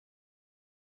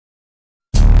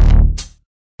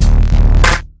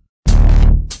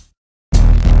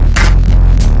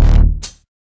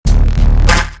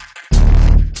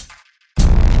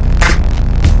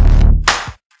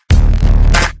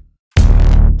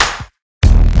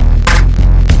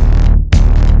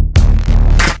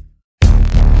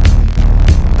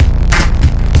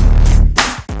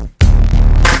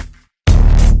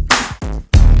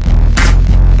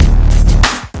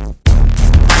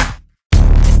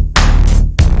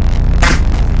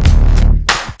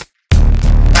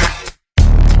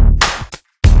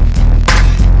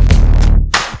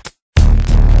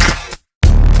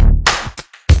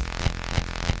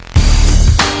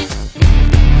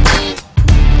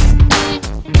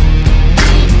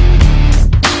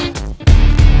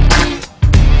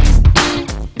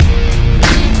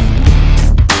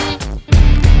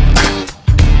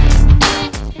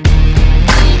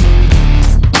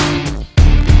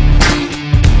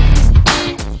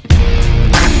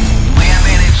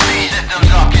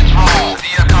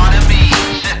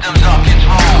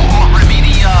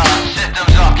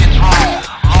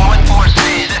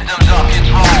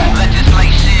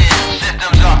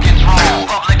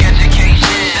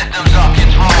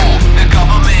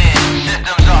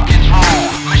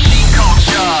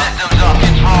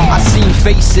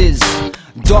faces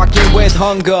darkened with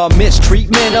hunger,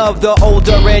 mistreatment of the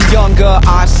older and younger.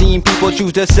 I've seen people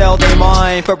choose to sell their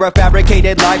mind for a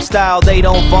fabricated lifestyle they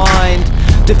don't find.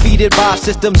 Defeated by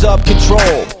systems of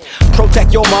control.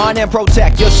 Protect your mind and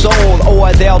protect your soul,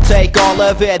 or they'll take all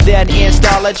of it, then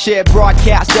install a chip.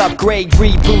 Broadcast, upgrade,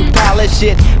 reboot, polish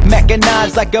it,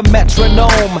 mechanized like a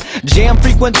metronome. Jam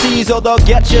frequencies or they'll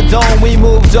get your dome. We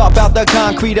moved up out the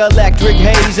concrete electric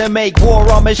haze and make war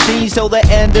on machines till the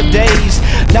end of days.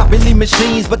 Not really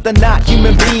machines, but they're not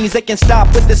human beings. They can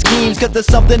stop with the schemes, cause there's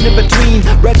something in between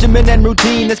regimen and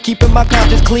routine that's keeping my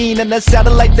conscience clean, and the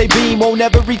satellites they beam won't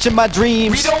ever reach in my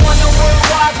dreams. We don't want no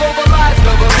worldwide globalized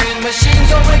government. Machines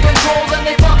are in control and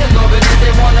they fucking love it. If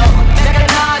they wanna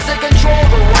mechanize and control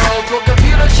the world, put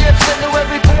computer chips into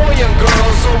every boy and girl.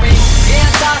 So we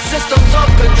anti-systems of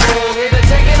control, here to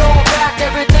take it all back,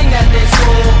 everything that they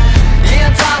stole.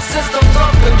 Anti-systems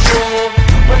of control,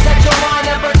 protect your mind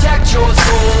and protect your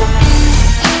soul.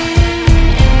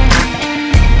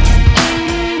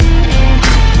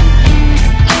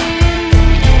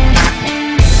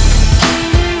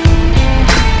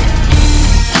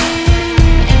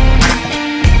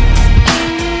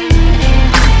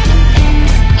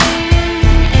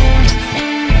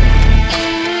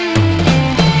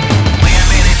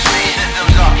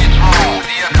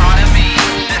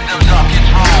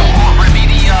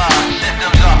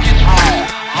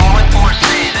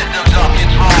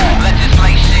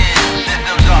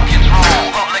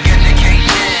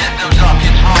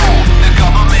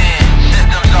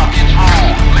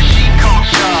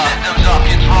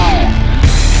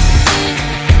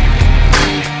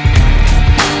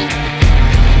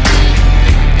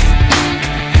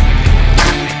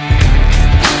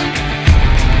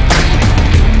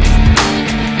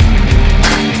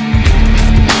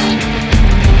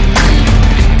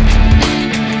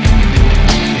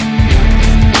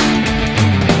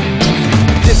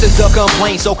 This is a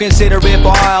complaint, so consider it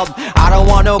filed. I don't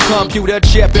want no computer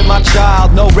chip in my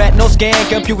child. No retinal scan,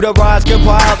 computerized,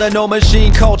 compiled. And no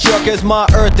machine culture, cause my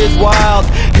earth is wild.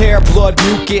 Hair, blood,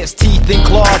 mucus, teeth and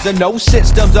claws. And no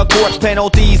systems of courts,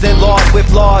 penalties and laws with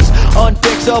flaws.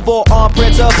 Unfixable,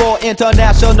 unprincipled.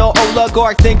 International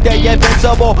oligarchs think they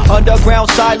invincible.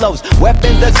 Underground silos,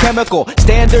 weapons that's chemical.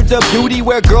 Standards of beauty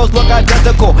where girls look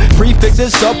identical.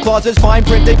 Prefixes, subclauses, fine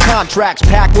printed contracts.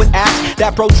 Packed with acts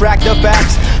that protract the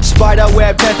facts.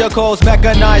 Spiderweb tentacles,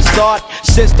 mechanized thought.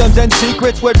 Systems and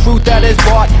secrets where truth that is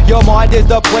bought. Your mind is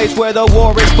the place where the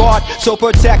war is fought. So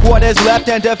protect what is left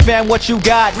and defend what you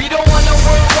got. We don't want no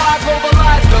worldwide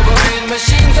globalized government.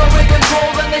 Machines are in control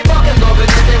and they fucking love it.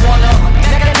 If they wanna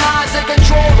mechanize and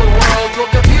control the world, put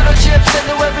computer chips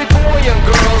into every boy and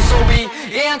girl. So we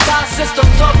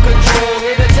anti-systems of control.